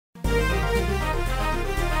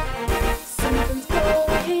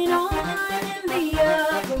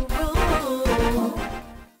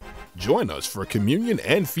Join us for communion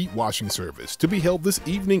and feet washing service to be held this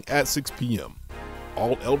evening at 6 p.m.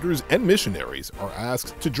 All elders and missionaries are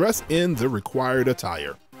asked to dress in the required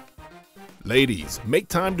attire. Ladies, make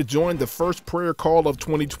time to join the first prayer call of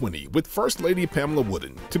 2020 with First Lady Pamela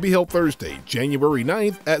Wooden to be held Thursday, January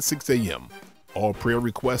 9th at 6 a.m. All prayer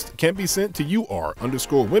requests can be sent to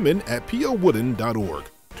ur_women@powooden.org.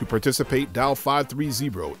 To participate, dial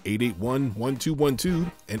 530-881-1212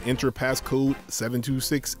 and enter passcode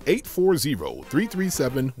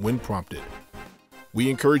 726-840-337 when prompted. We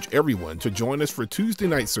encourage everyone to join us for Tuesday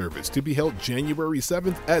night service to be held January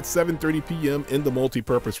 7th at 7:30 p.m. in the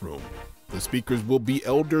multipurpose room. The speakers will be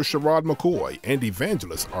Elder Sherrod McCoy and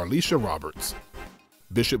Evangelist Arlisha Roberts.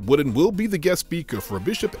 Bishop Wooden will be the guest speaker for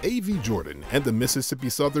Bishop A.V. Jordan and the Mississippi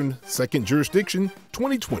Southern Second Jurisdiction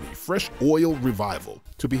 2020 Fresh Oil Revival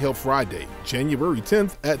to be held Friday, January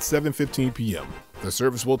 10th at 7:15 p.m. The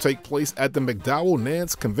service will take place at the McDowell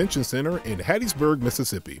Nance Convention Center in Hattiesburg,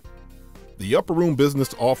 Mississippi. The Upper Room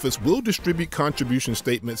Business Office will distribute contribution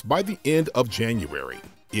statements by the end of January.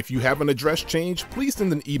 If you have an address change, please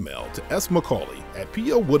send an email to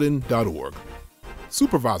smccauley@powooden.org.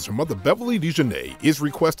 Supervisor Mother Beverly DeJournay is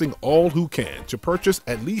requesting all who can to purchase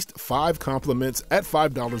at least 5 compliments at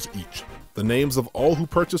 $5 each. The names of all who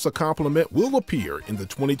purchase a compliment will appear in the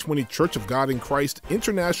 2020 Church of God in Christ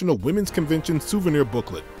International Women's Convention souvenir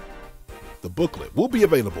booklet. The booklet will be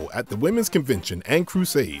available at the Women's Convention and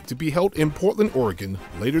Crusade to be held in Portland, Oregon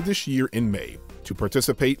later this year in May. To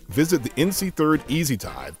participate, visit the NC 3rd Easy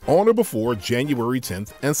Tithe on or before January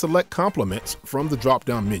 10th and select compliments from the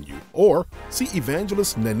drop-down menu, or see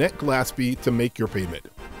Evangelist Nanette Glaspie to make your payment.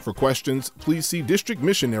 For questions, please see District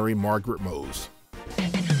Missionary Margaret Mose.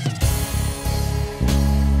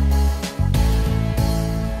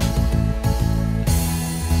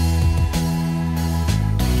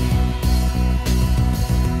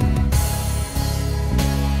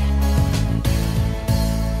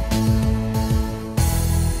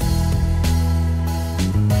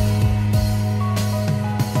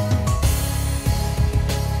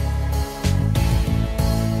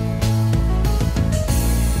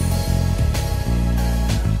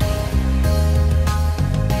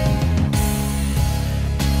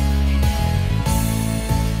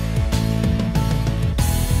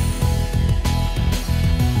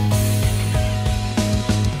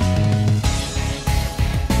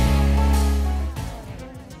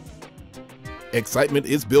 Excitement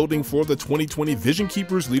is building for the 2020 Vision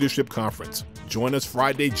Keepers Leadership Conference. Join us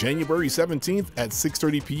Friday, January 17th at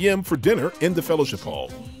 6:30 p.m. for dinner in the Fellowship Hall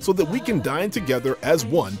so that we can dine together as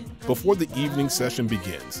one before the evening session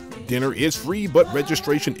begins. Dinner is free, but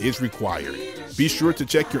registration is required. Be sure to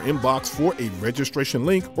check your inbox for a registration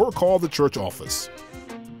link or call the church office.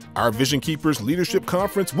 Our Vision Keepers Leadership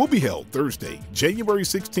Conference will be held Thursday, January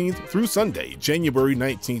 16th through Sunday, January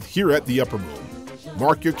 19th here at the Upper Room.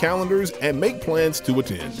 Mark your calendars and make plans to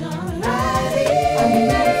attend.